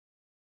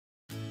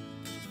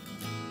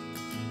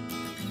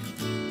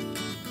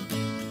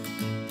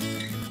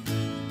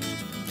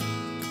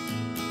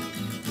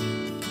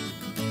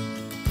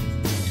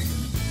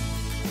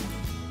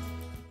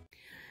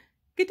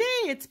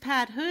it's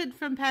Pat Hood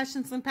from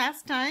Passions and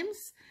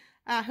Pastimes.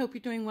 I hope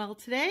you're doing well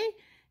today.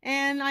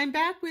 And I'm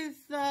back with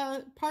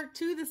part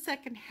 2, the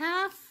second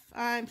half.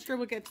 I'm sure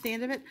we'll get to the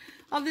end of it.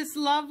 Of this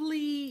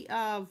lovely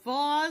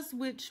vase,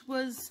 which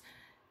was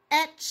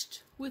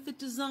etched with a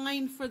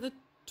design for the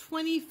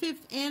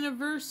 25th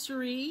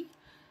anniversary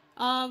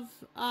of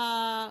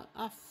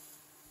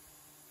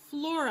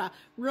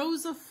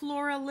Rosa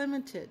Flora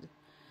Limited.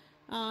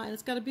 And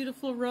it's got a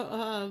beautiful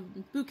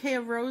bouquet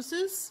of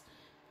roses.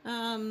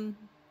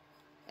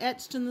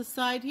 Etched in the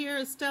side here,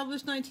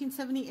 established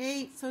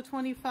 1978, so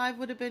 25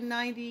 would have been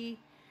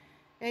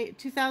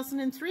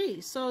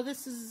 2003. So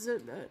this is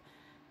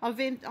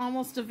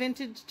almost a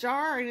vintage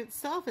jar in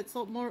itself. It's a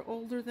lot more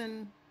older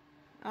than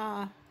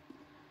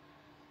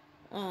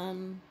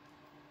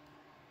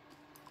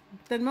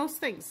most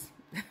things.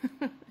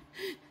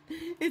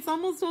 It's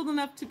almost old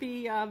enough to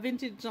be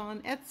vintage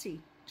on Etsy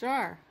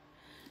jar.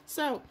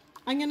 So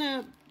I'm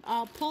gonna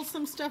pull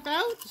some stuff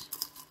out,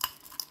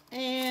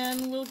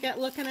 and we'll get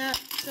looking at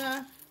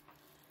the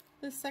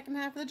second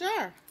half of the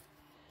jar.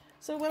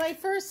 So when I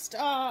first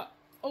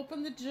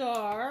opened the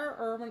jar,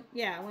 or when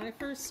I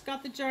first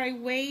got the jar, I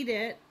weighed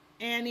it,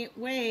 and it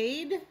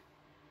weighed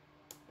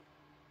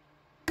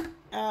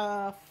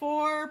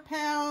 4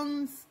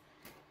 pounds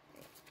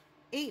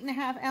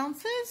 8.5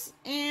 ounces,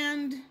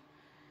 and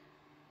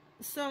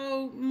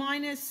so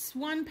minus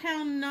 1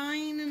 pound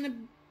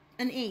 9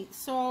 1/8.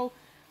 So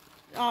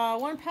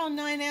 1 pound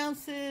 9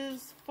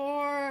 ounces,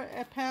 4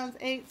 pounds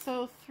 8,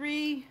 so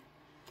 3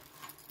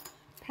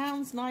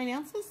 pounds 9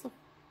 ounces?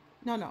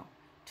 No,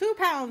 2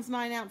 pounds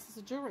 9 ounces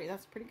of jewelry.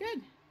 That's pretty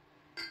good.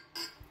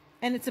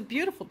 And it's a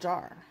beautiful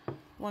jar.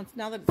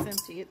 Now that it's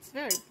empty, it's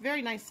very,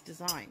 very nice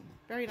design.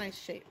 Very nice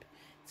shape.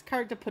 It's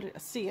hard to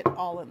see it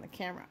all in the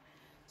camera.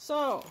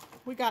 So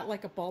we got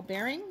like a ball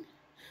bearing.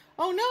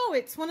 Oh no,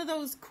 it's one of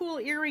those cool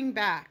earring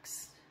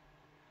backs.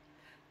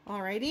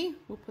 Alrighty,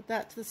 we'll put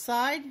that to the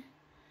side.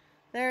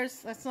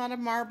 That's not a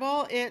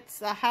marble,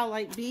 it's a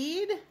howlite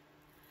bead.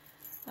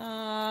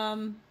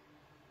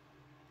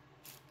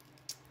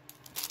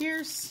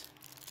 Here's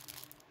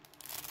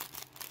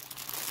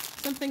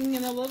something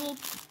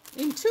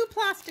in two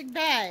plastic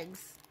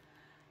bags.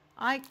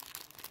 I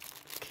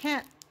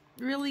can't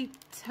really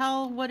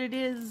tell what it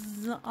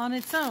is on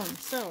its own,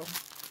 so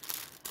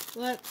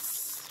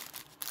let's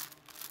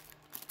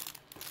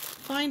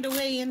find a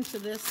way into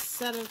this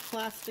set of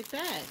plastic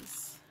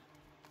bags.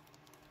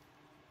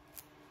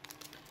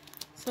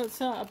 So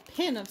it's a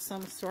pin of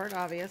some sort,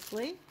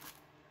 obviously,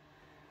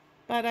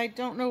 but I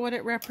don't know what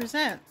it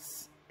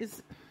represents.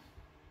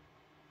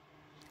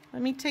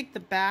 Let me take the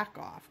back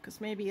off,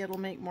 because maybe it'll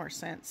make more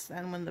sense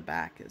than when the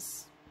back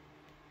is...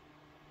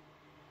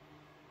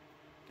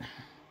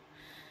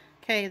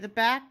 Okay, the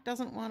back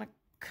doesn't want to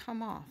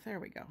come off. There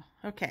we go.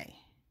 Okay.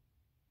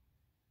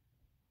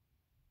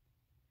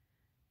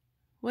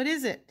 What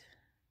is it?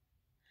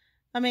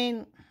 I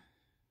mean,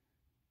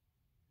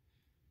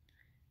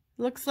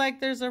 looks like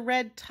there's a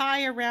red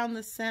tie around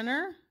the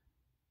center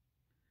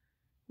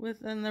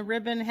and the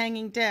ribbon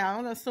hanging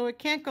down. So it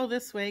can't go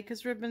this way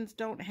because ribbons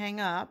don't hang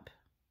up.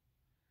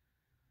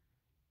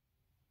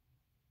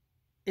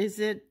 Is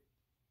it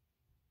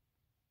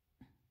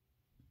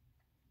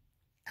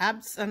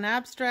an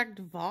abstract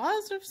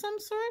vase of some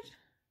sort?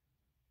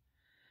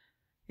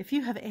 If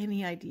you have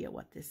any idea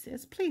what this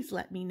is, please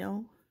let me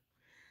know.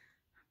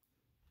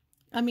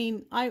 I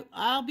mean,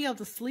 I'll be able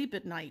to sleep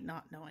at night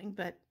not knowing,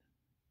 but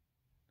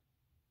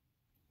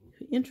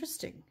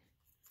interesting.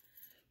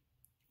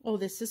 Oh,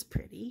 this is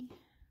pretty.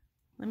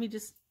 Let me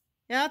just,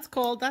 yeah, it's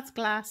cold. That's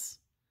glass.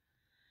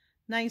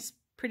 Nice,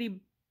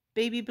 pretty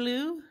baby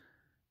blue. A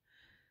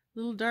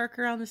little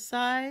darker on the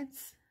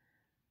sides.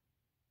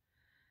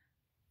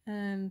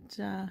 And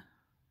a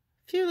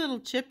few little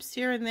chips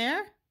here and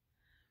there.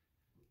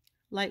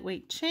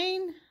 Lightweight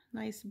chain.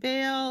 Nice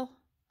bail.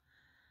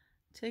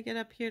 Take it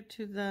up here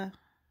to the,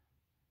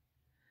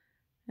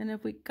 and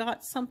if we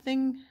got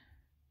something,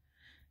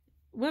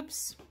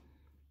 whoops,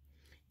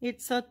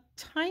 it's a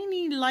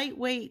tiny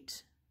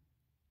lightweight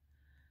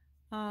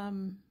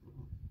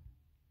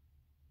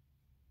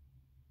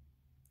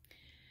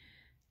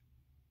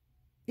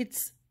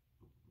it's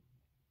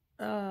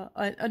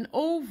an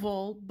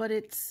oval, but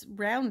it's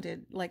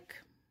rounded,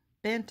 like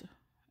bent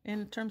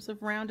in terms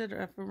of rounded,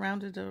 or if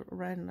rounded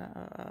around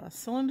a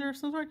cylinder of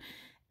some sort.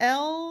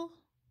 LBVYR.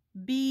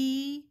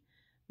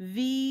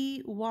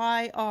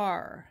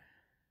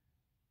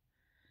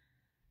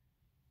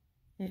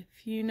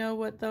 If you know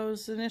what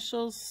those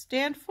initials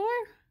stand for,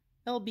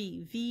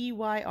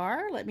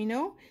 LBVYR, let me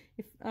know.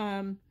 If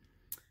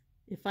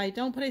I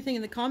don't put anything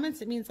in the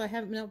comments, it means I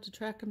haven't been able to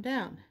track them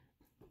down.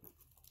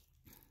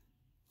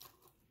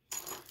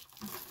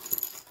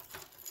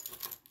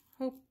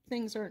 Hope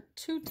things aren't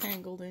too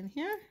tangled in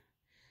here.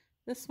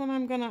 This one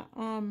I'm gonna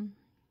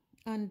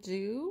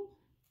undo.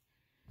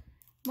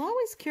 I'm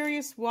always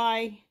curious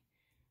why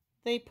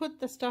they put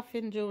the stuff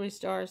in jewelry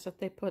stores that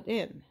they put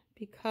in,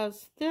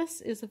 because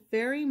this is a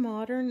very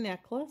modern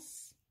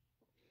necklace.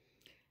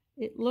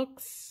 It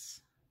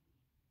looks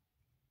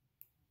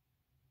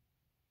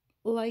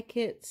like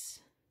it's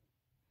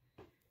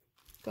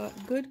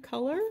got good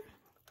color.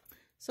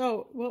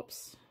 So,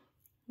 whoops.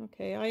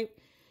 Okay,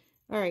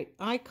 all right,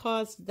 I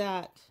caused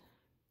that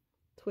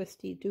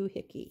twisty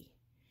doohickey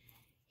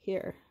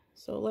here.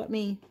 So let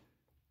me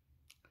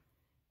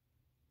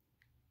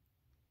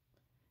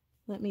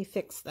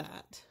fix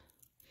that.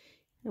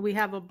 We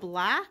have a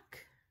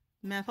black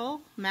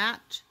metal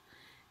match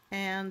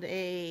and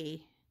a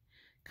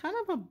kind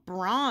of a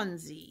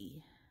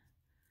bronzy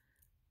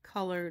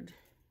colored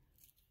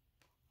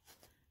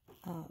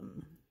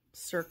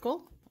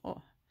circle,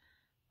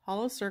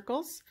 hollow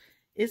circles.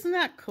 Isn't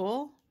that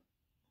cool?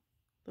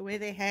 The way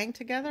they hang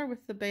together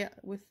with the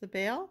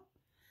bail.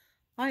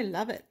 I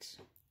love it.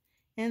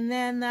 And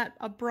then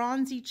a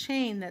bronzy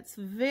chain that's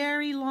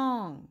very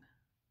long.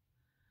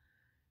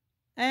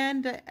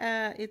 And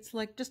it's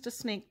like just a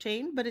snake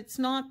chain, but it's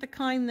not the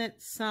kind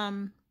that's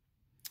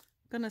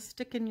gonna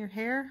stick in your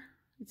hair.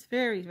 It's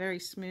very, very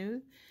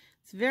smooth.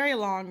 It's very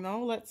long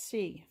though. Let's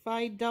see. If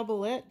I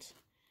double it,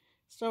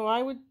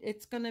 so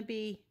it's gonna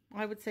be,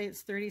 I would say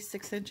it's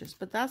 36 inches,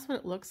 but that's what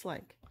it looks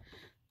like.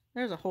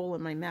 There's a hole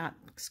in my mat.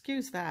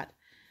 Excuse that.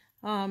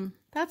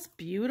 That's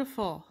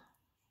beautiful.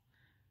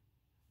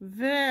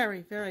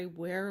 Very, very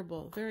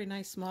wearable. Very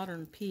nice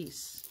modern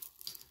piece.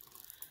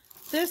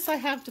 This I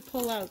have to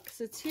pull out because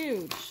it's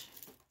huge.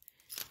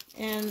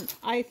 And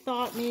I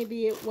thought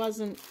maybe it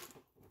wasn't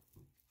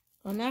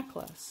a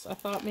necklace. I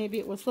thought maybe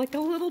it was like a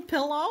little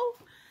pillow.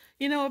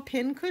 You know, a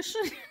pin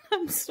cushion.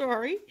 I'm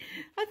sorry.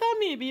 I thought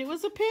maybe it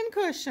was a pin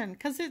cushion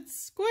because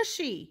it's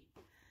squishy.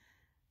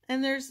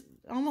 And there's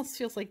almost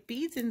feels like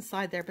beads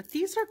inside there. But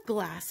these are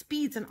glass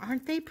beads, and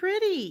aren't they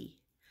pretty?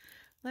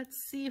 Let's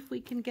see if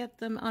we can get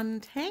them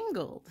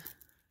untangled.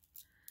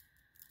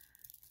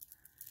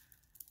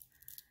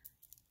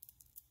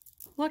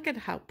 Look at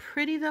how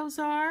pretty those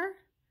are.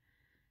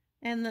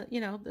 And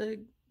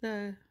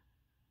the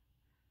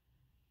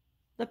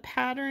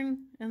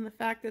pattern and the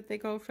fact that they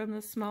go from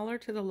the smaller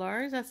to the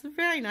large, that's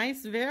very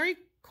nice, very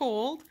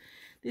cold.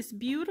 This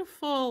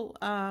beautiful,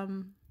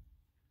 probably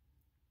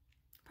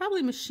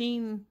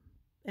machine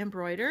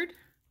embroidered,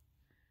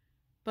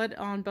 but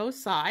on both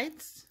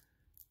sides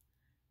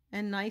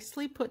and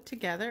nicely put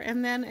together.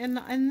 And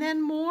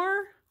then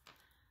more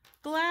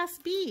glass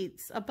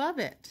beads above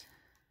it.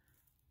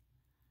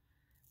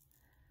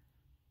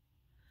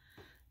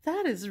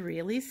 That is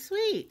really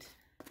sweet.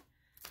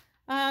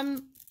 I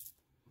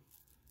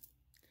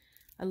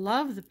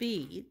love the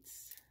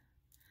beads.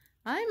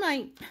 I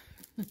might,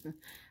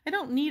 I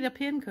don't need a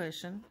pin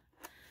cushion.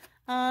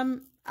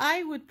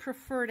 I would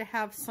prefer to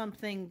have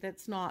something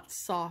that's not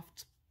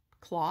soft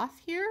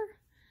cloth here,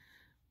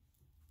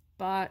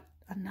 but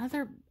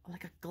another,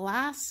 like a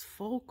glass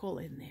focal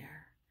in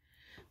there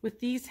with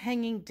these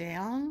hanging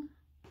down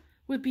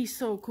would be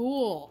so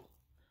cool.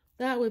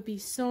 That would be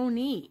so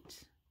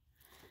neat.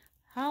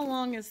 How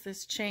long is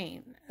this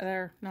chain?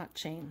 Or not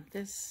chain,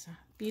 this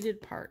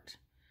beaded part.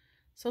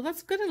 So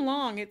that's good and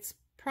long. It's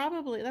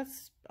probably,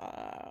 that's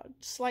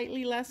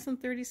slightly less than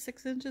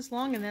 36 inches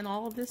long, and then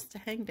all of this to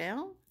hang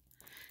down.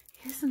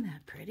 Isn't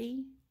that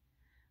pretty?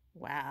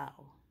 Wow.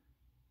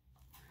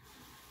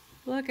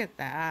 Look at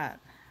that.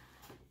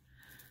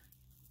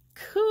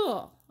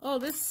 Cool. Oh,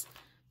 this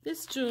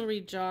jewelry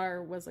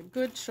jar was a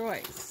good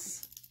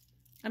choice.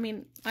 I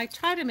mean, I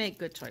try to make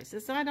good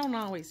choices. I don't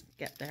always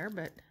get there,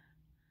 but...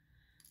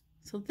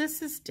 So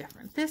this is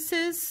different. This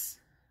is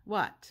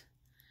what?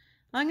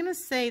 I'm going to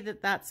say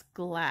that that's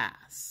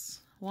glass.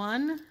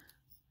 1,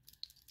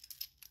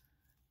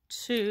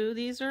 2,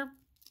 these are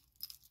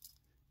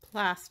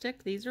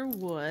plastic. These are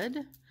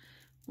wood.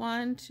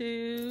 1,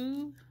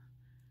 2,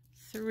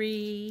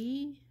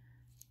 3,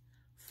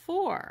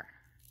 4.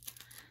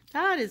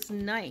 That is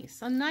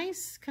nice. A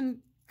nice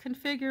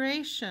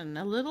configuration.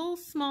 A little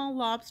small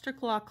lobster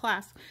claw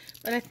clasp.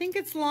 But I think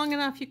it's long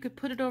enough you could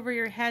put it over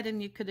your head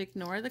and you could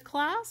ignore the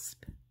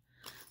clasp.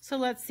 So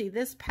let's see.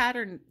 This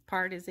pattern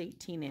part is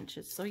 18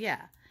 inches. So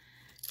yeah,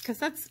 because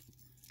that's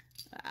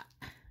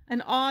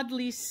an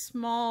oddly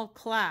small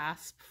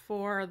clasp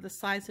for the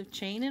size of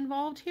chain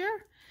involved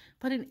here.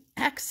 But in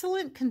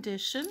excellent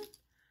condition.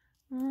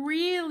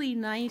 Really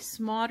nice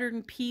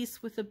modern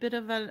piece with a bit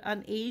of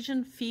an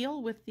Asian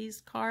feel with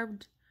these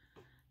carved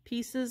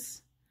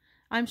pieces.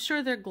 I'm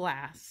sure they're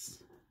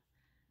glass,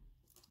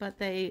 but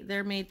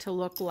they're made to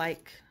look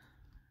like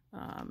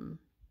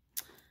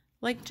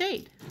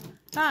jade.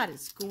 That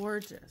is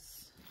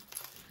gorgeous.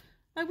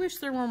 I wish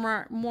there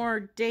were more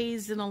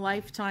days in a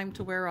lifetime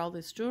to wear all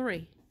this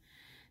jewelry.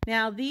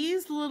 Now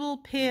these little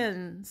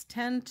pins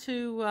tend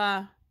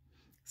to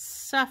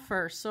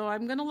suffer, so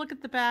I'm going to look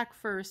at the back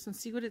first and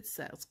see what it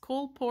says.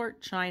 Coalport,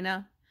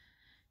 China,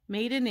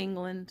 made in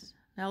England.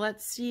 Now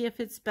let's see if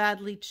it's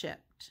badly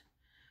chipped.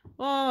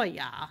 Oh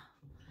yeah.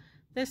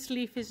 This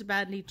leaf is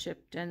badly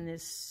chipped, and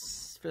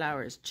this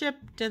flower is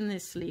chipped, and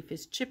this leaf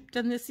is chipped,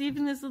 and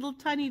even this little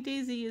tiny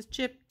daisy is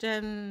chipped,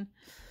 and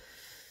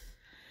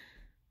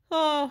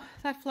oh,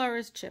 that flower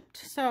is chipped.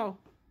 So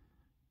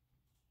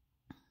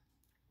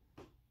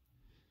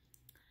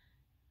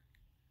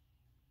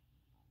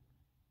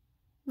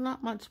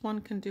not much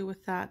one can do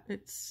with that.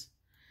 It's,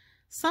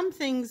 some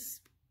things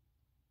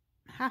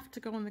have to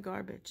go in the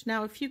garbage.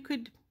 Now, if you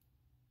could,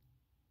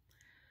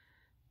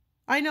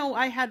 I know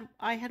I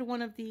had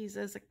one of these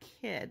as a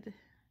kid,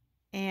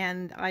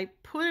 and I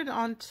put it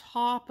on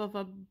top of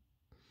a,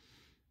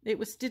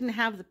 didn't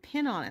have the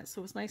pin on it, so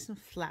it was nice and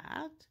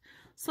flat.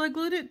 So I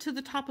glued it to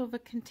the top of a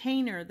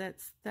container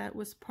that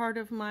was part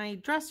of my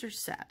dresser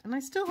set, and I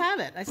still have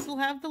it. I still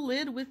have the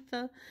lid with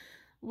the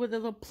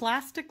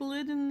plastic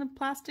lid in the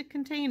plastic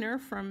container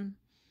from,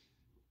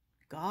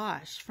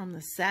 gosh, from the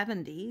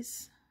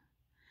 70s,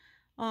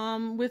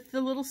 with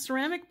the little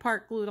ceramic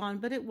part glued on,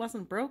 but it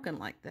wasn't broken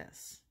like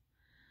this.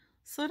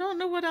 So I don't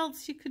know what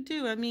else you could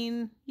do. I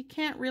mean, you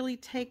can't really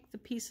take the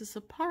pieces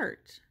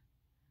apart.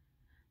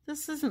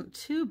 This isn't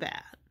too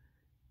bad.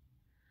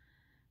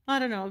 I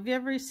don't know. Have you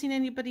ever seen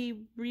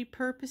anybody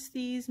repurpose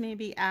these?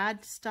 Maybe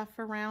add stuff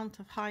around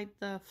to hide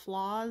the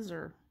flaws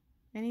or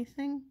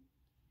anything?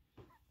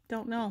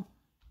 Don't know.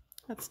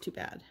 That's too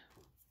bad.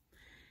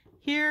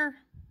 Here,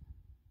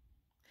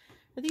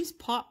 are these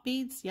pop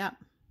beads? Yep.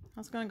 I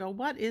was going to go,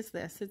 what is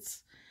this?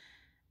 It's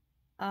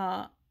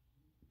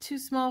too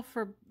small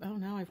for, oh,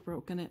 now I've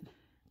broken it.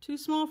 Too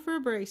small for a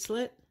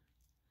bracelet.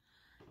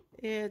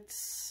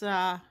 It's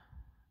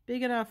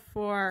big enough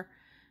for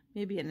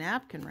maybe a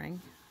napkin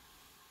ring.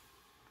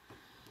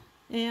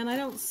 And I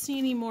don't see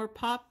any more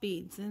pop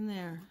beads in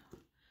there.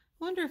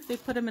 Wonder if they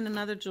put them in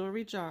another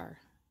jewelry jar.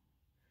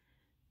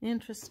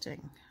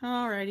 Interesting.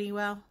 Alrighty,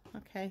 well,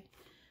 okay.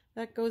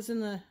 That goes in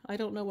the I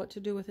don't know what to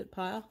do with it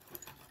pile.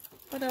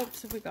 What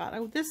else have we got?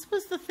 Oh, this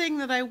was the thing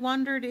that I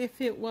wondered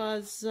if it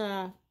was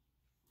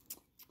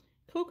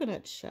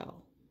coconut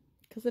shell.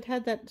 Because it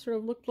had that sort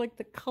of looked like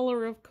the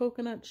color of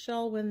coconut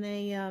shell when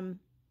they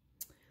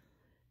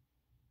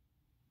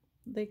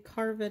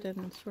carve it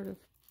and sort of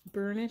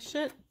burnish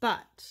it.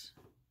 But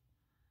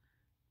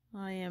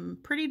I am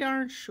pretty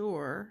darn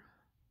sure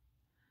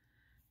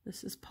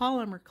this is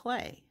polymer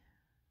clay.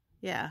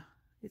 Yeah,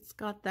 it's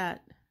got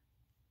that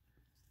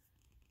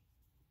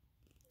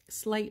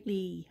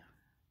slightly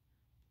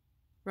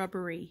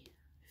rubbery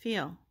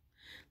feel.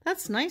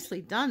 That's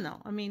nicely done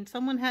though. I mean,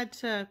 someone had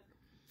to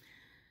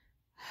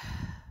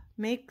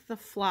make the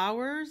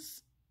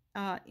flowers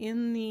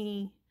in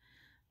the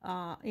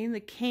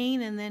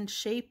cane and then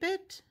shape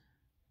it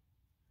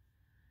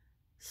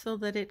so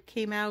that it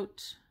came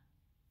out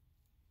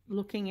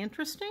looking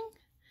interesting.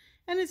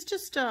 And it's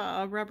just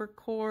a rubber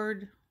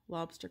cord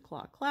lobster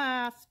claw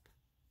clasp.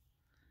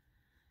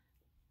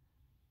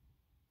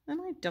 And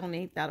I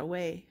donate that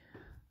away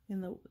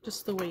in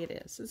just the way it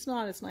is. It's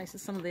not as nice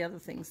as some of the other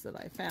things that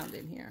I found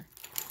in here.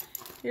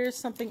 Here's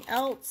something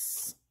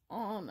else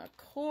on a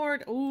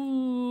cord.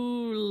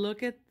 Ooh,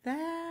 look at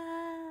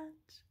that.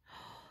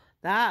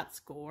 That's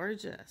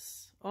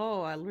gorgeous.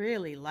 Oh, I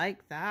really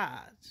like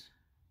that.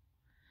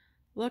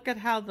 Look at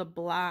how the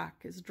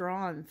black is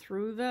drawn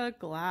through the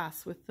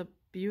glass with the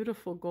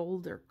beautiful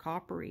gold or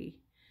coppery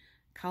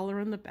color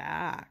in the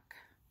back.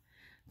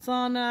 It's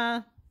on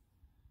a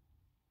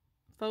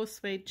faux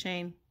suede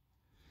chain.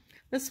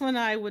 This one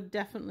I would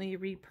definitely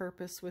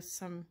repurpose with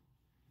some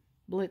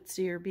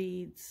blitzier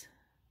beads.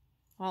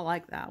 I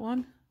like that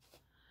one.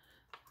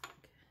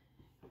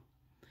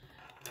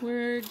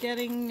 We're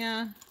getting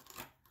a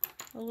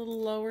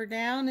little lower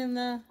down in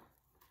the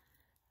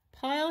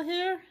pile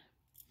here.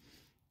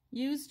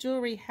 Used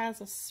jewelry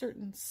has a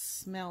certain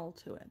smell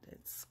to it.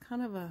 It's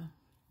kind of a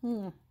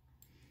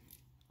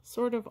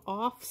sort of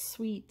off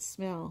sweet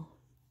smell.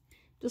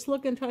 Just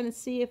looking, trying to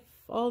see if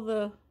all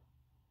the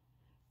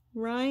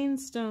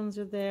rhinestones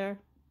are there.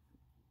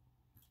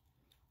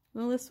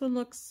 Well, this one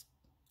looks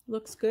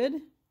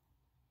good.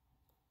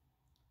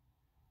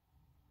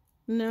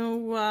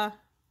 No,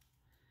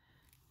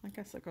 I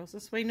guess it goes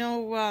this way.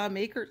 No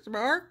maker's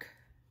mark.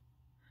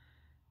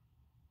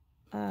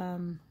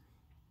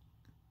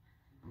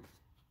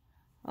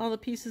 All the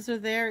pieces are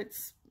there.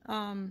 It's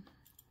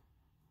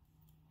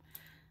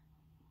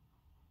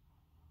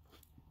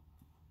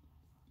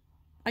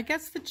I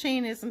guess the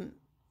chain isn't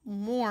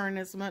worn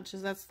as much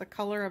as that's the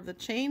color of the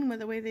chain with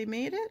the way they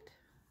made it.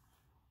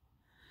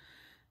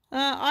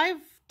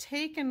 I've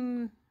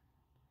taken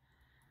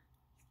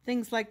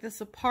things like this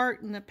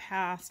apart in the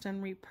past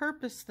and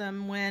repurposed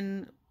them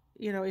when,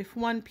 you know, if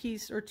one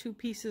piece or two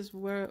pieces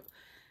were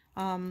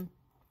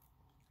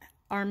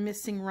are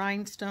missing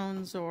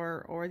rhinestones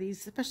or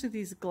these, especially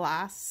these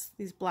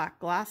black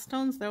glass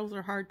stones, those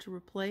are hard to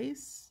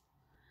replace.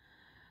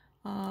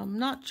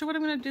 Not sure what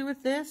I'm going to do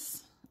with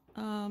this.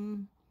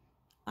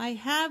 I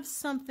have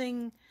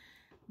something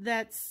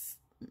that's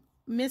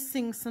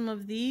missing some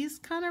of these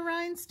kind of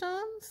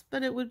rhinestones,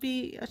 but it would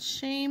be a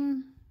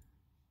shame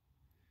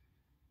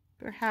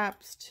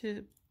perhaps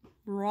to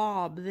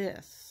rob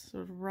this,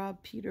 sort of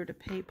rob Peter to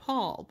pay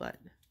Paul, but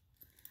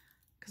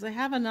because I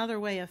have another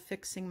way of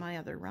fixing my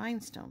other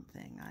rhinestone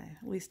thing.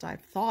 At least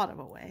I've thought of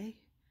a way.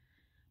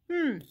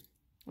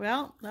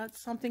 Well, that's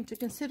something to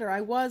consider.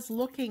 I was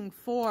looking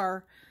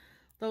for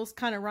those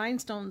kind of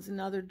rhinestones in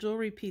other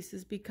jewelry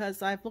pieces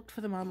because I've looked for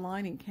them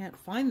online and can't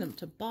find them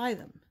to buy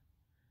them.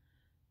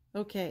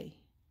 Okay,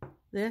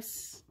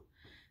 this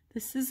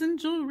isn't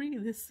jewelry.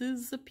 This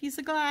is a piece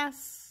of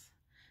glass.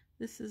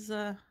 This is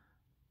a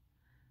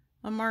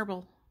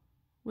marble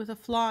with a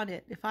flaw in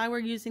it. If I were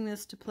using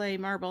this to play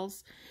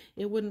marbles,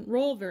 it wouldn't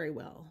roll very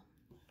well.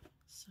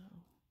 So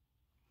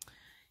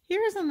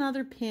here's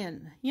another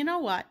pin. You know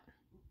what?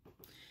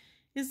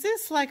 Is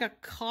this like a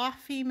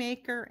coffee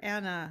maker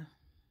and a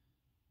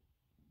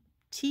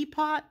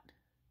teapot?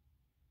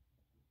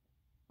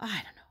 I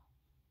don't know.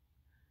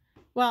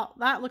 Well,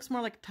 that looks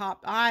more like a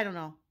top. I don't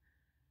know.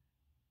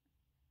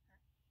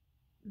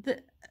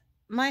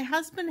 My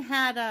husband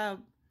had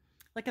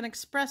like an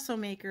espresso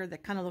maker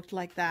that kind of looked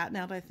like that,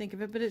 now that I think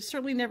of it, but it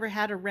certainly never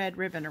had a red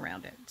ribbon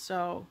around it.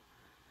 So,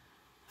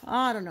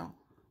 I don't know.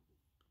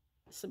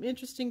 Some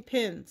interesting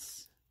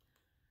pins.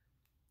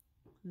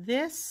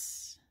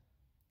 This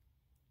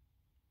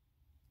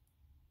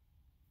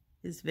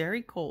is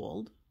very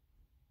cold.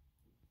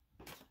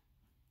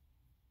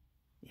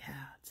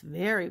 Yeah, it's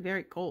very,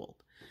 very cold.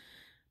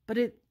 But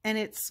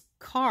it's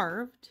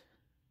carved.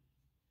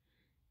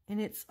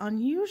 And it's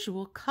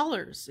unusual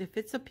colors. If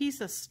it's a piece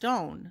of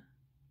stone,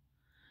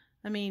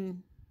 I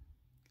mean,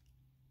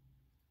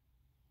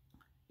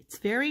 it's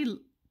very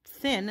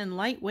thin and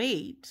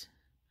lightweight,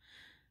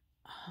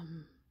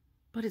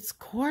 but it's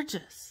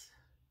gorgeous.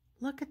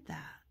 Look at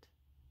that.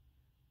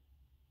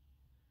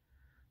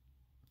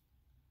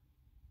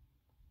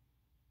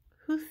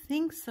 Who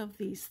thinks of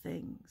these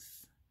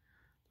things?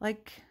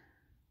 Like,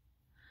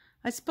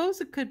 I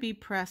suppose it could be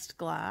pressed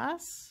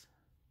glass.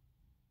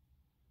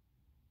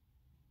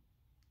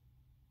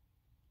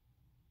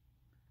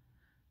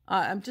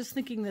 I'm just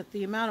thinking that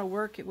the amount of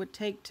work it would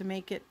take to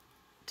make it,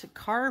 to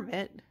carve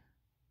it,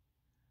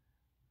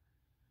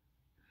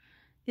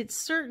 it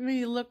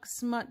certainly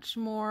looks much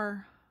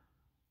more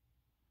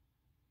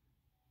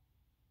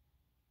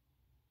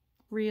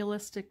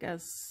realistic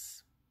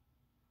as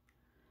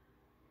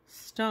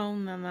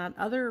stone than that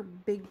other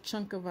big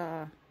chunk of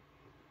a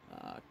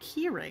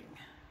key ring.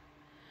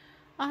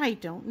 I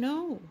don't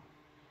know.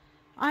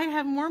 I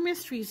have more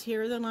mysteries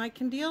here than I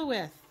can deal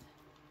with.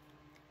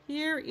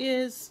 Here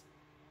is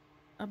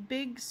a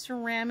big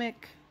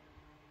ceramic.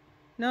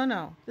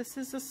 No, this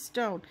is a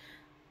stone.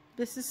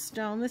 This is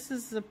stone. This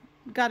is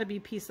got to be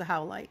a piece of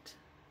howlite.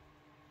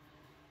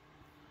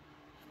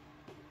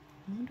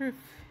 I wonder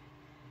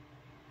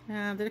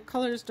if the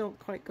colors don't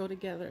quite go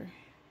together.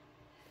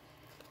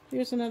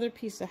 Here's another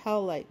piece of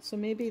howlite. So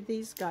maybe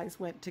these guys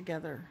went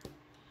together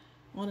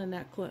on a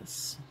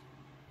necklace.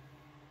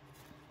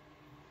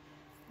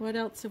 What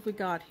else have we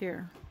got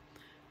here?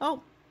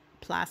 Oh,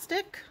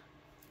 plastic,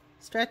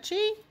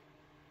 stretchy.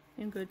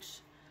 In good,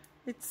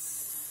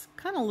 it's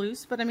kind of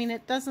loose, but I mean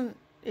it doesn't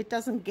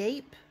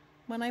gape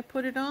when I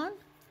put it on.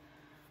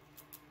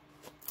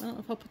 I don't know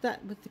if I'll put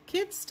that with the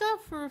kids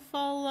stuff or if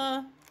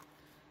I'll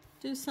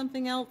do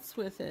something else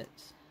with it.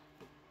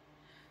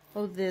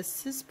 Oh,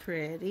 this is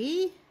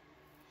pretty.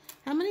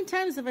 How many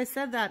times have I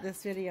said that in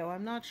this video?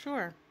 I'm not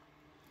sure.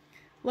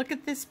 Look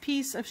at this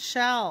piece of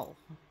shell.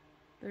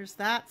 There's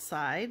that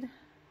side,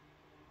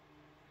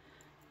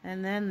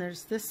 and then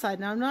there's this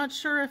side. Now I'm not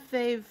sure if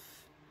they've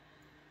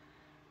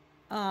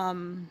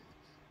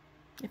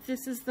if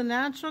this is the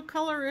natural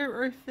color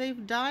or if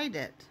they've dyed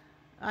it.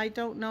 I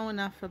don't know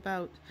enough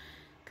about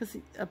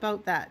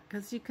that,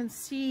 because you can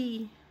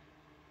see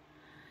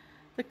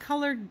the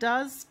color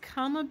does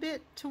come a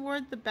bit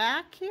toward the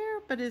back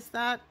here, but is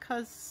that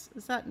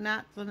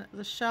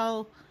the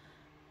shell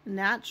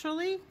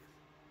naturally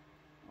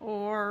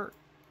or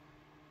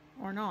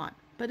not?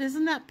 But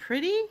isn't that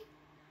pretty?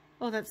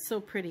 Oh, that's so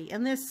pretty.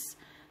 And this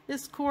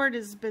cord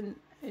is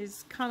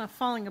kind of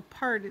falling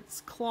apart.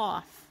 It's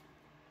cloth.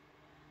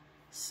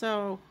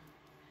 So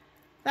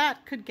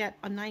that could get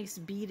a nice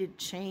beaded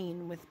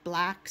chain with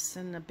blacks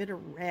and a bit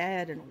of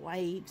red and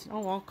white.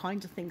 Oh, all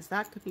kinds of things.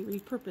 That could be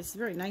repurposed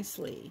very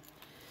nicely.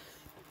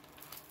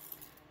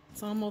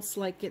 It's almost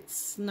like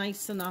it's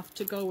nice enough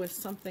to go with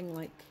something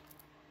like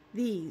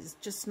these,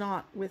 just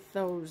not with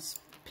those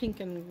pink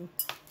and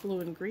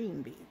blue and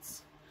green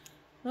beads.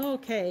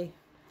 Okay.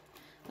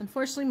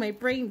 Unfortunately, my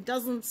brain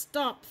doesn't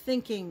stop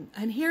thinking.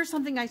 And here's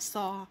something I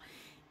saw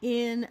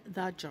in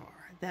the jar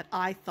that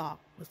I thought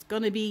was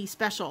going to be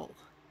special.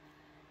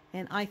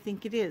 And I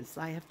think it is.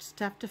 I just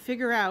have to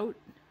figure out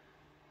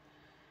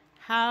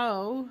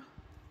how.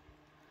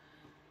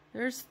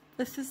 This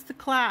is the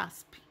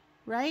clasp,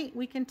 right?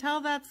 We can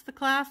tell that's the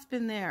clasp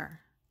in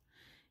there.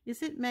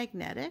 Is it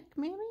magnetic,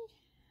 maybe?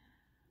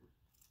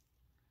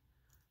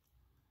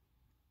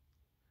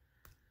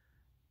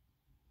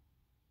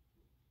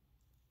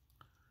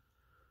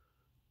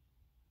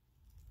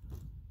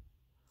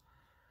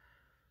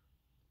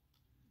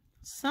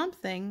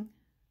 Something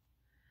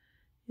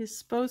is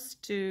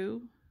supposed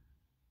to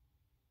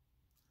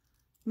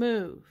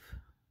move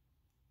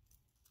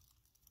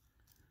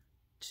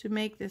to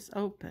make this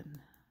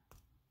open,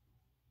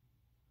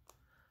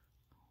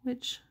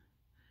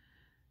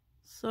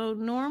 so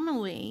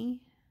normally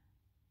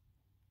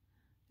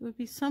it would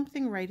be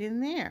something right in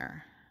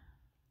there.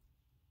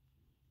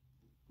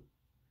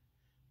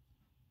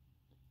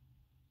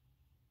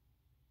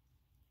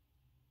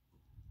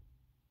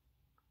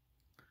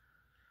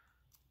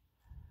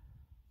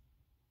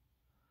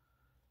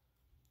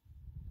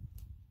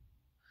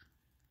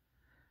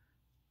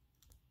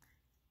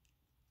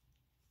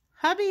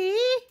 Hubby,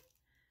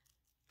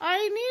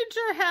 I need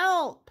your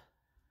help.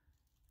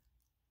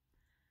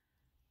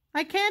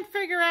 I can't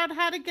figure out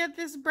how to get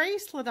this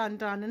bracelet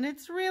undone, and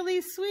it's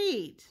really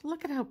sweet.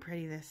 Look at how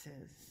pretty this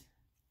is.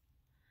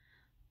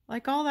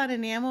 Like all that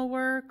enamel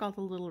work, all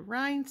the little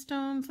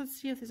rhinestones. Let's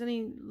see if there's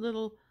any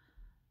little...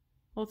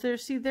 Well,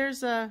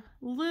 there's a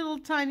little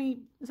tiny...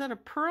 Is that a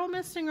pearl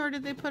missing, or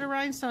did they put a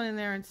rhinestone in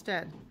there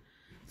instead?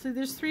 So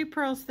there's 3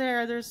 pearls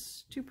there.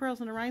 There's 2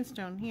 pearls and a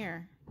rhinestone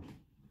here.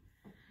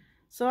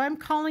 So I'm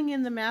calling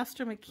in the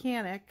master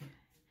mechanic.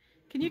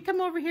 Can you come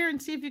over here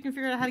and see if you can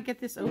figure out how to get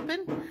this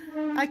open?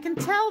 I can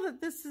tell that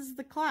this is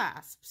the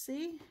clasp.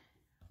 See?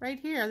 Right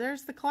here.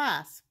 There's the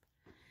clasp.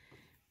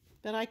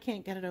 But I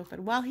can't get it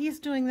open. While he's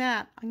doing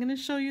that, I'm going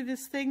to show you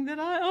this thing that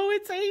oh,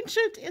 it's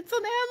ancient. It's an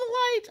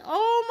Ammonite.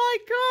 Oh my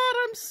God,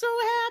 I'm so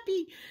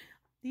happy.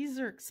 These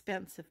are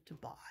expensive to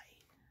buy.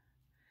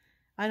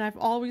 And I've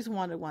always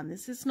wanted one.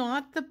 This is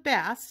not the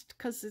best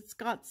because it's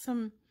got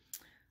some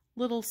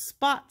little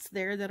spots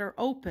there that are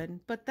open,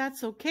 but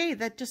that's okay.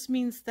 That just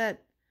means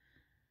that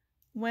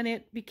when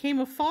it became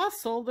a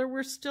fossil, there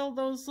were still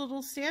those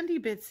little sandy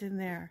bits in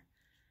there.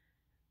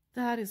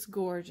 That is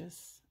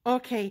gorgeous.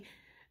 Okay.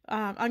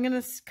 I'm going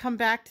to come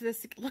back to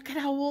this. Look at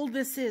how old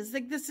this is.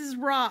 Like, this is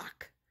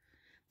rock.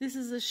 This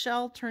is a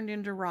shell turned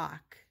into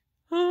rock.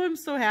 Oh, I'm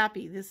so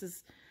happy.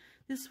 This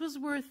was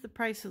worth the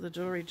price of the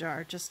jewelry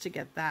jar just to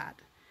get that.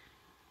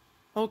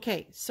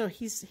 Okay, so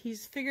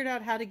he's figured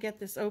out how to get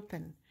this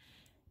open.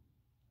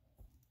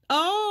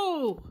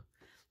 Oh,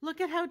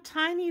 look at how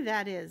tiny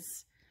that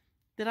is,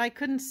 that I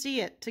couldn't see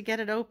it to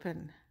get it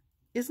open.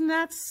 Isn't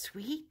that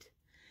sweet?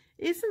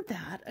 Isn't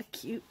that a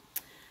cute...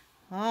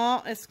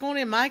 Oh, it's going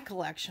in my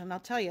collection.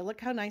 I'll tell you,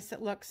 look how nice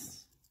it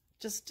looks.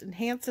 Just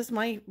enhances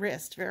my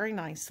wrist very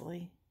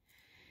nicely.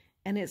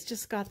 And it's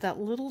just got that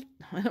little,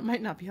 I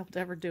might not be able to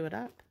ever do it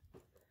up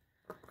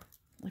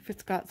if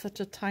it's got such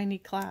a tiny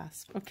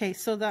clasp. Okay,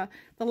 so the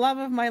love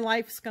of my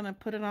life's going to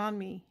put it on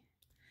me.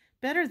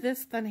 Better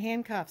this than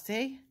handcuffs,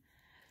 eh?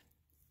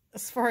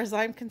 As far as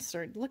I'm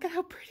concerned. Look at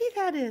how pretty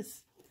that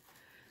is.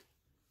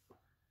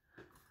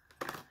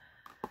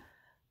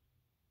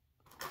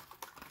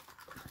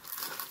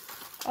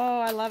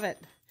 Oh, I love it.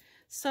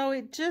 So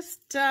it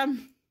just, now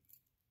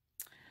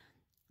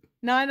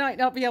I might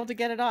not be able to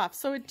get it off.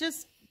 So it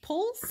just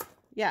pulls?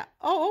 Yeah.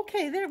 Oh,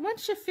 okay. There.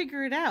 Once you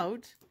figure it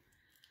out.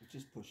 It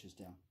just pushes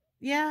down.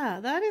 Yeah,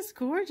 that is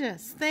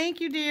gorgeous.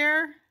 Thank you,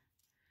 dear.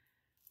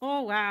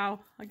 Oh, wow.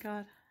 My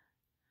God.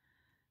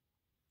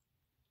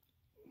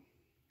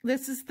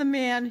 This is the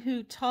man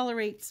who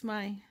tolerates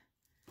my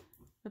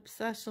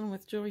obsession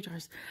with jewelry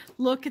jars.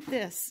 Look at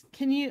this.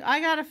 I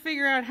gotta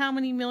figure out how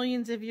many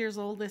millions of years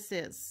old this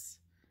is.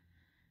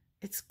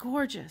 It's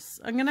gorgeous.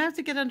 I'm gonna have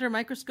to get under a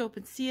microscope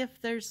and see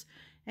if there's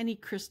any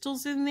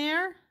crystals in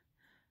there.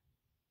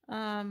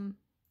 In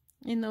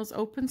those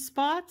open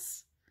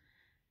spots.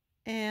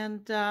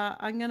 And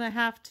I'm gonna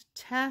have to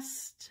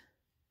test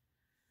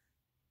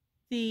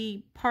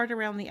the part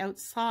around the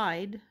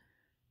outside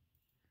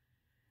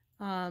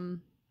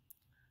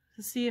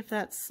to see if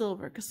that's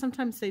silver, because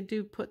sometimes they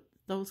do put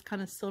those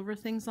kind of silver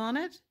things on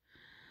it.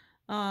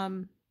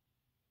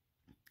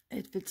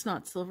 If it's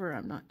not silver,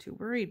 I'm not too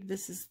worried.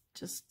 This is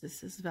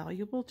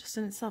valuable just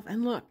in itself.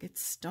 And look,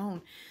 it's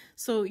stone.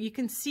 So you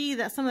can see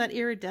that some of that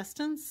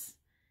iridescence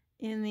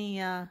in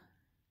the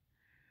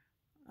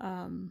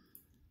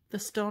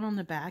stone on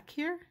the back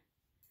here,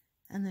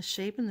 and the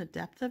shape and the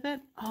depth of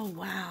it. Oh,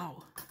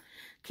 wow.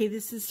 Okay,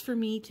 this is for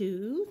me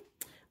too.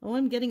 Oh,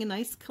 I'm getting a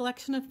nice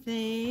collection of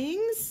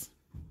things.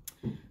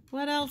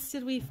 What else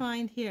did we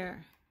find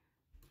here?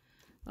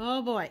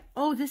 Oh boy.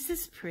 Oh, this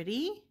is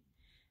pretty.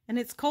 And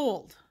it's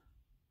cold.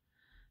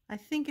 I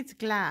think it's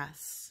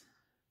glass.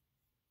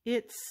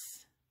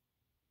 It's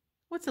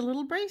a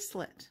little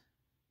bracelet.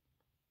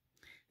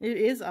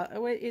 It's a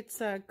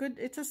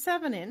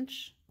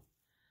 7-inch.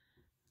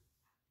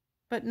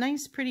 But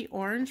nice pretty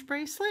orange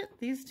bracelet.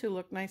 These two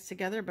look nice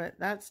together, but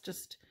that's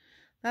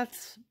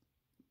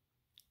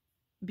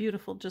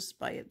beautiful just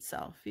by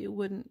itself. You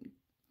wouldn't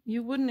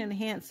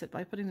enhance it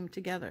by putting them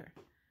together.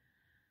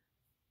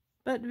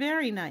 But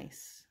very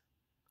nice.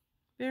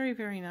 Very,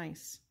 very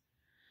nice.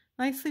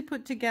 Nicely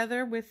put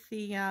together with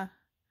the,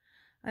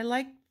 I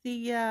like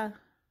the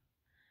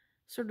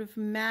sort of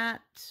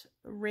matte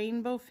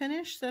rainbow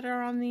finish that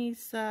are on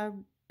these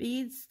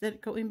beads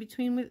that go in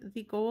between with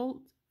the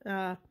gold,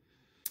 that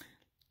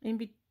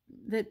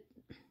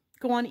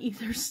go on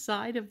either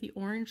side of the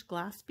orange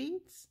glass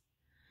beads.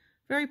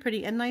 Very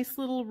pretty. And nice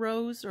little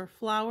rose or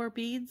flower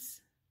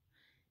beads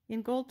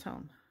in gold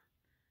tone.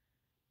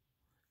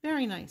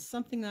 Very nice.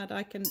 Something that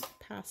I can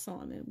pass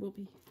on. It will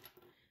be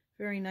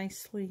very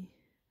nicely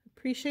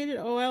appreciated.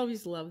 Oh, I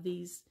always love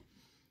these.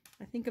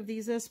 I think of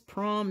these as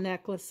prom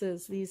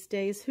necklaces these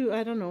days.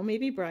 I don't know,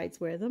 maybe brides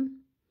wear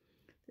them.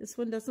 This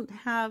one doesn't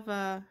have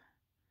a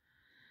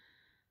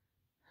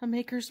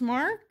maker's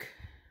mark,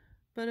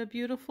 but a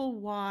beautiful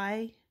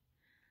Y.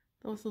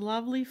 Those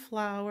lovely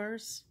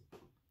flowers.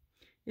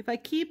 If I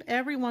keep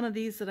every one of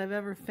these that I've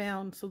ever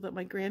found so that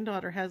my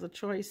granddaughter has a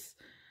choice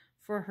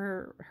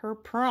for her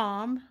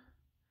prom.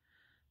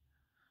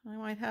 I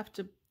might have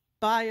to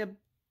buy a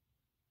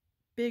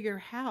bigger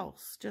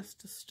house just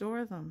to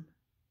store them.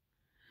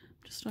 I'm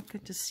just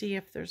looking to see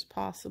if there's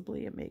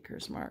possibly a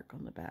maker's mark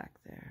on the back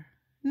there.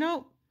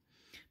 Nope.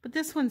 But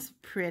this one's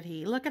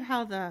pretty. Look at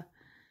how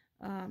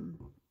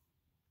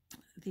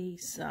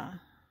these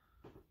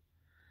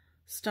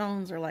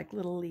stones are like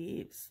little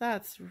leaves.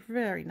 That's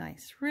very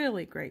nice.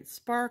 Really great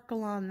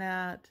sparkle on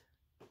that.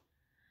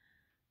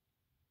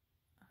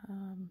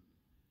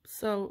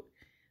 So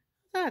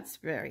that's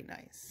very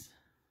nice.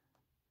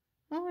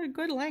 Oh, a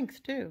good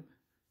length too.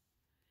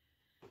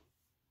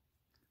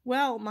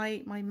 Well,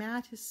 my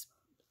mat is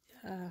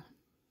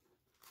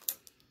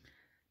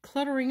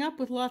cluttering up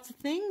with lots of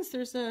things.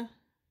 There's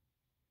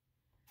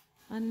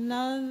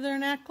another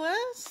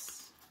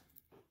necklace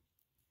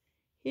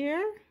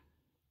here.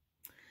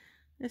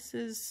 This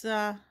is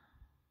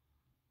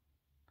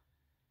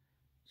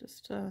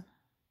just a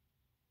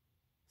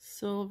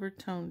silver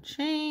tone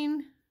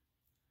chain,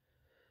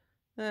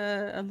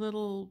 a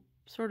little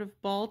sort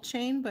of ball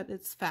chain, but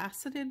it's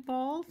faceted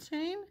ball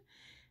chain.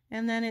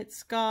 And then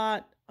it's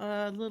got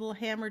a little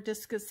hammer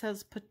disc that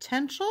says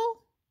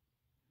potential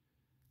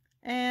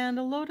and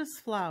a lotus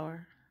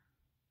flower.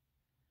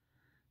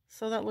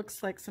 So that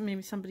looks like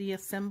maybe somebody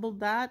assembled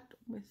that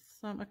with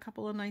a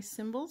couple of nice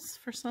symbols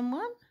for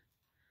someone.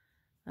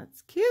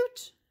 That's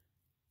cute.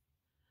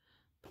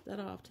 Put that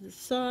off to the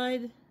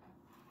side.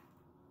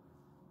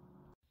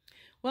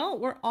 Well,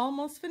 we're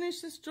almost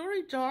finished this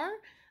jewelry jar.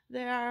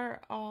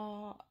 There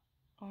are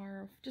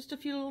just a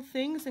few little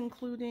things,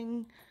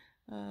 including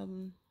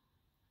some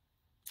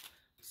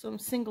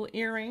single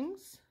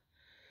earrings.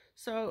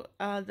 So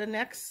the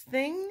next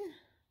thing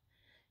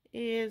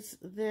is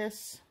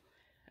this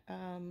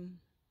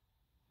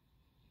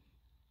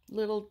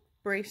little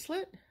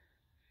bracelet,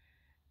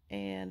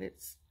 and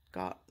it's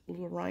got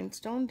little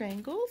rhinestone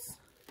dangles.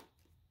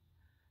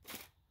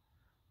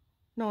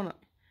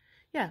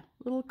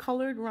 Little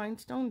colored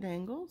rhinestone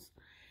dangles,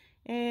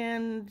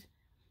 and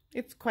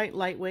it's quite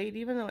lightweight,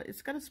 even though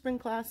it's got a spring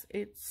clasp.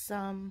 It's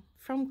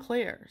from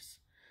Claire's.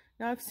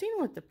 Now, I've seen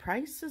what the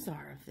prices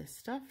are of this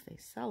stuff they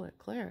sell at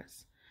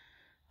Claire's.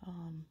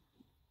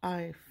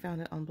 I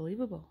found it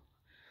unbelievable.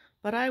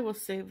 But I will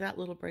save that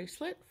little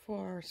bracelet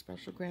for our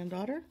special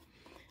granddaughter.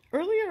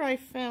 Earlier, I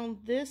found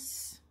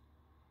this,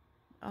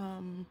 I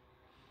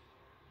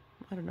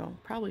don't know,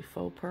 probably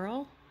faux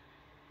pearl.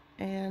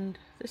 And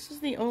this is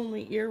the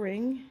only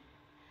earring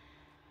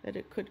that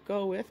it could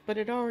go with, but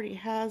it already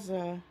has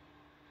a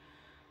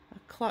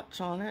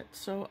clutch on it.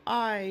 So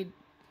I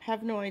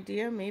have no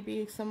idea.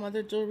 Maybe some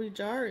other jewelry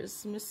jar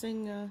is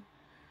missing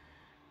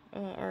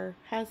or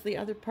has the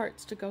other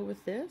parts to go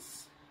with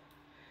this.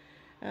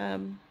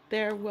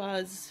 There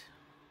was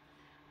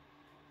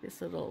this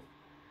little,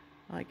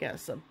 I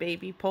guess, a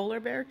baby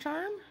polar bear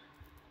charm.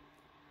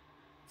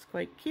 It's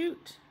quite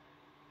cute.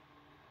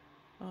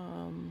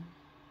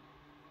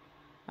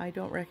 I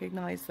don't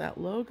recognize that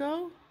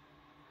logo,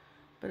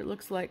 but it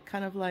looks like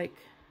kind of like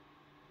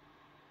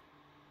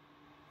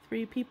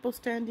three people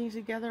standing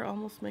together,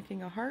 almost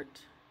making a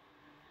heart.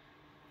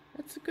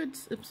 That's a good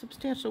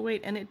substantial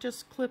weight, and it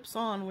just clips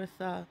on with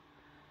a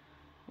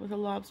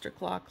lobster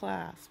claw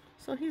clasp.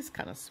 So he's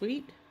kind of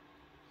sweet.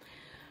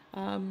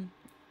 An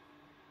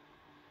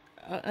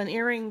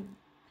earring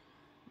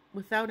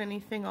without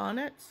anything on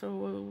it,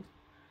 so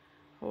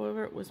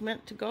however it was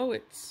meant to go,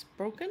 it's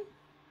broken.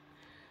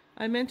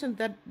 I mentioned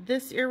that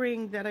this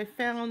earring that I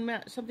found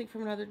matched something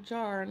from another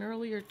jar, an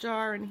earlier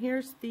jar, and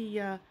here's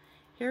the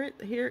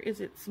here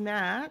is its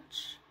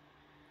match,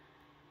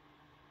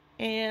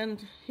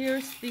 and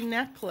here's the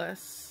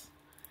necklace,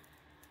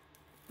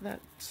 that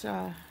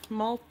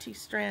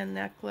multi-strand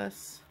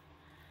necklace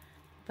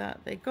that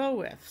they go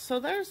with. So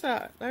there's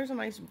a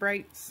nice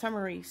bright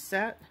summery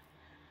set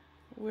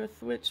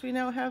with which we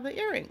now have the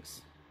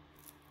earrings.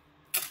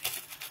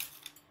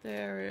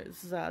 There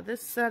is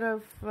this set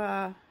of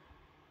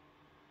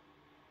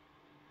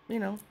you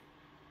know,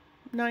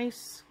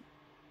 nice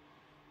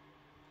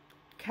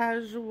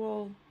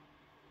casual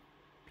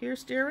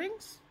pierced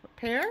earrings, a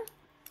pair.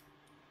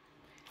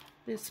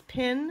 This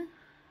pin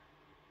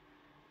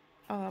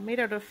made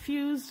out of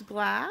fused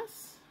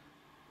glass,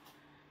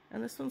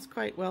 and this one's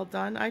quite well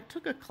done. I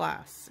took a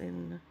class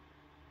in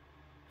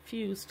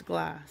fused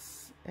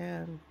glass,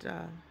 and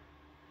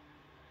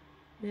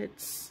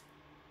it's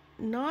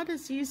not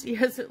as easy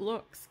as it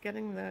looks,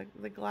 getting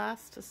the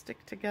glass to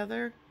stick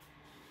together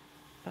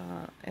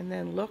and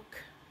then look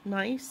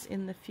nice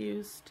in the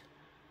fused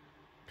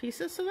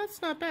pieces. So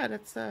that's not bad.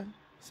 It's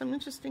some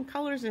interesting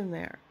colors in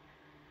there.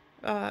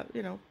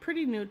 You know,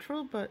 pretty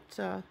neutral, but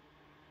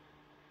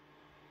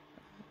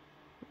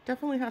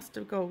definitely has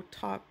to go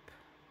top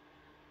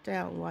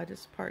down,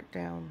 widest part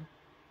down.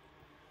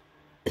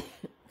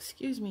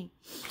 Excuse me.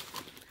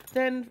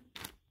 Then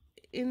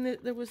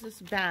there was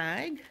this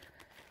bag,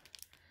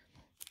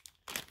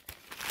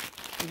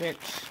 which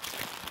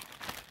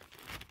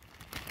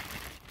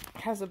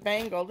has a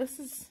bangle. I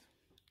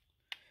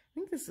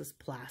think this is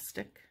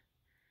plastic.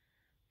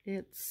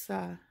 It's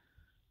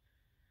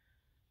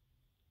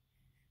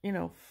you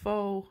know,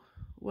 faux,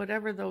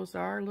 whatever those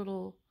are,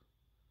 little,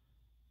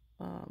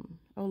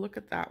 oh, look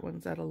at that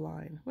one's out of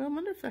line. Well, I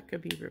wonder if that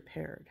could be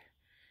repaired.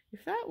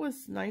 If that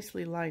was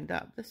nicely lined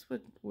up, this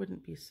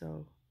wouldn't be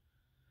so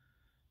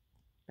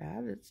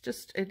bad. It's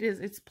just,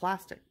 it's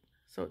plastic,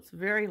 so it's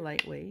very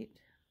lightweight.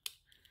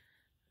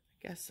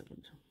 I guess it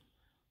would,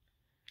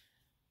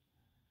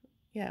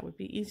 yeah, it would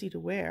be easy to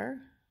wear.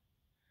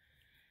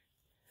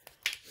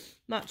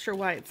 Not sure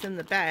why it's in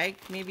the bag.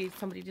 Maybe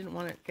somebody didn't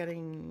want it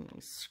getting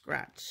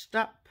scratched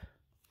up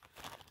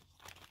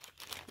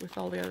with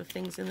all the other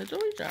things in the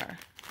jewelry jar.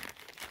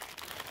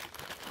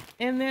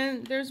 And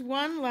then there's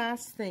one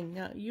last thing.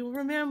 Now, you'll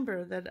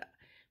remember that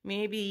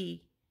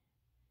maybe,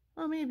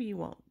 well, maybe you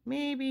won't.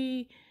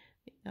 Maybe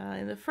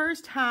in the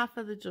first half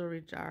of the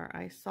jewelry jar,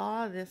 I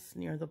saw this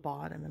near the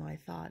bottom, and I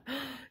thought,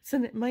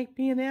 oh, it might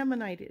be an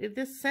ammonite.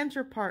 This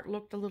center part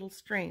looked a little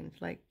strange.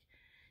 Like,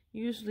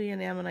 usually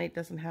an ammonite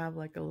doesn't have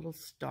like a little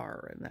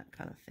star and that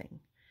kind of thing.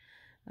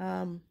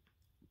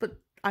 But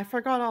I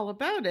forgot all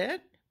about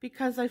it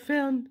because I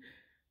found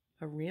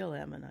a real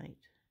ammonite.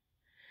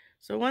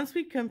 So once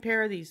we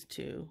compare these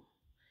two,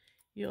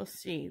 you'll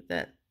see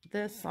that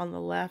this on the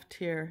left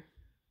here,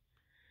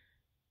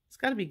 it's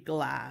got to be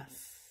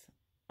glass.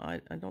 I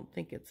don't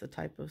think it's a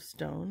type of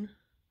stone.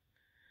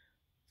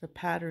 The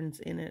patterns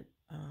in it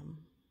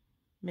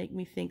make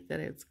me think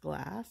that it's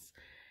glass.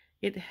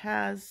 It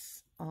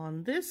has,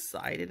 on this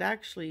side, it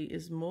actually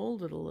is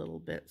molded a little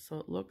bit, so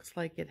it looks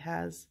like it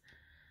has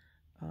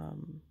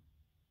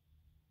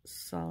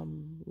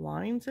some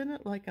lines in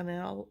it, like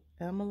an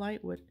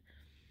ammonite would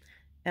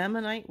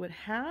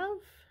have,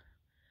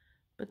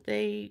 but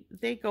they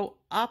go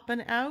up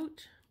and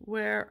out,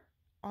 where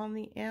on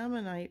the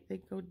ammonite they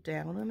go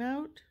down and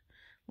out,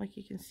 like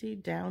you can see,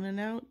 down and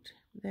out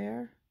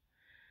there.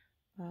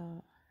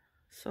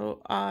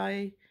 So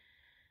I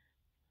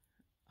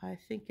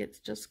think it's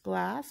just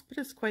glass, but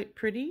it's quite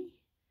pretty.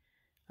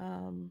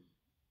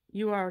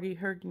 You already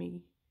heard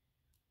me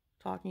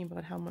talking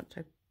about how much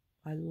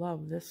I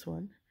love this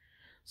one.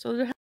 So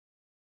there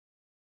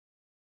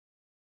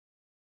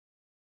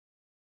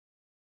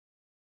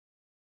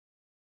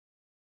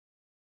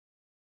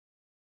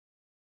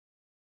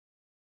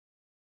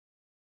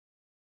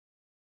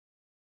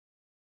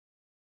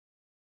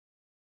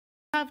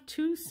have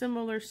two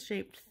similar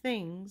shaped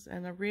things,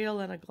 and a real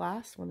and a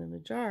glass one in the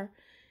jar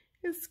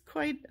is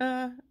quite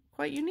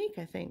unique,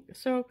 I think.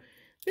 So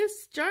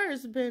this jar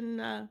has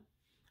been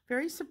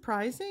very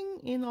surprising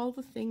in all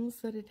the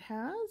things that it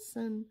has,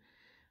 and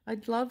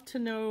I'd love to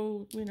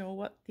know, you know,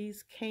 what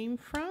these came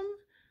from,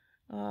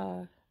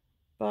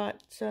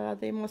 but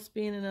they must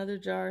be in another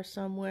jar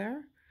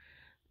somewhere.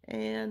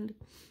 And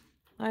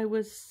I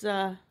was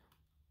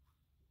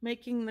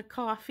making the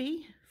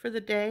coffee for the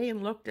day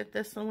and looked at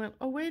this and went,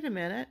 oh, wait a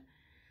minute,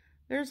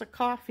 there's a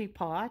coffee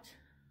pot,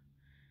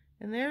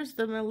 and there's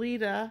the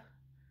Melita,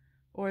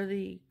 or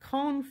the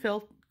cone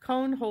filter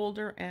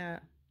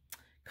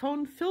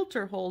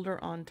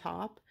holder on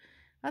top.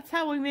 That's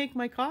how we make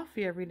my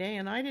coffee every day,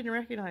 and I didn't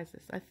recognize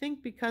this. I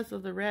think because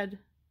of the red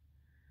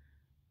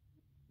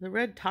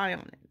tie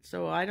on it.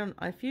 So I don't,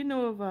 if you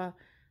know of a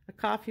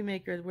coffee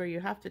maker where you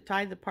have to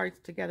tie the parts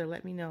together,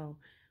 let me know.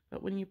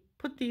 But when you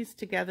put these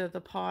together,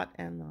 the pot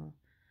and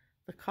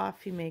the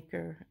coffee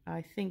maker,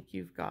 I think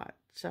you've got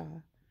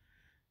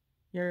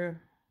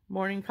your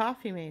morning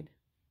coffee made.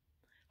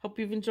 Hope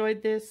you've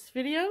enjoyed this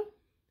video.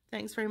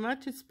 Thanks very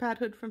much. It's Pat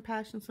Hood from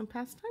Passions and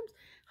Pastimes.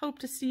 Hope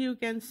to see you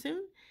again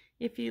soon.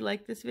 If you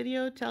like this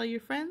video, tell your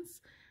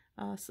friends,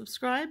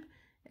 subscribe,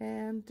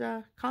 and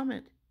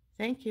comment.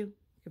 Thank you.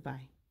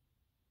 Goodbye.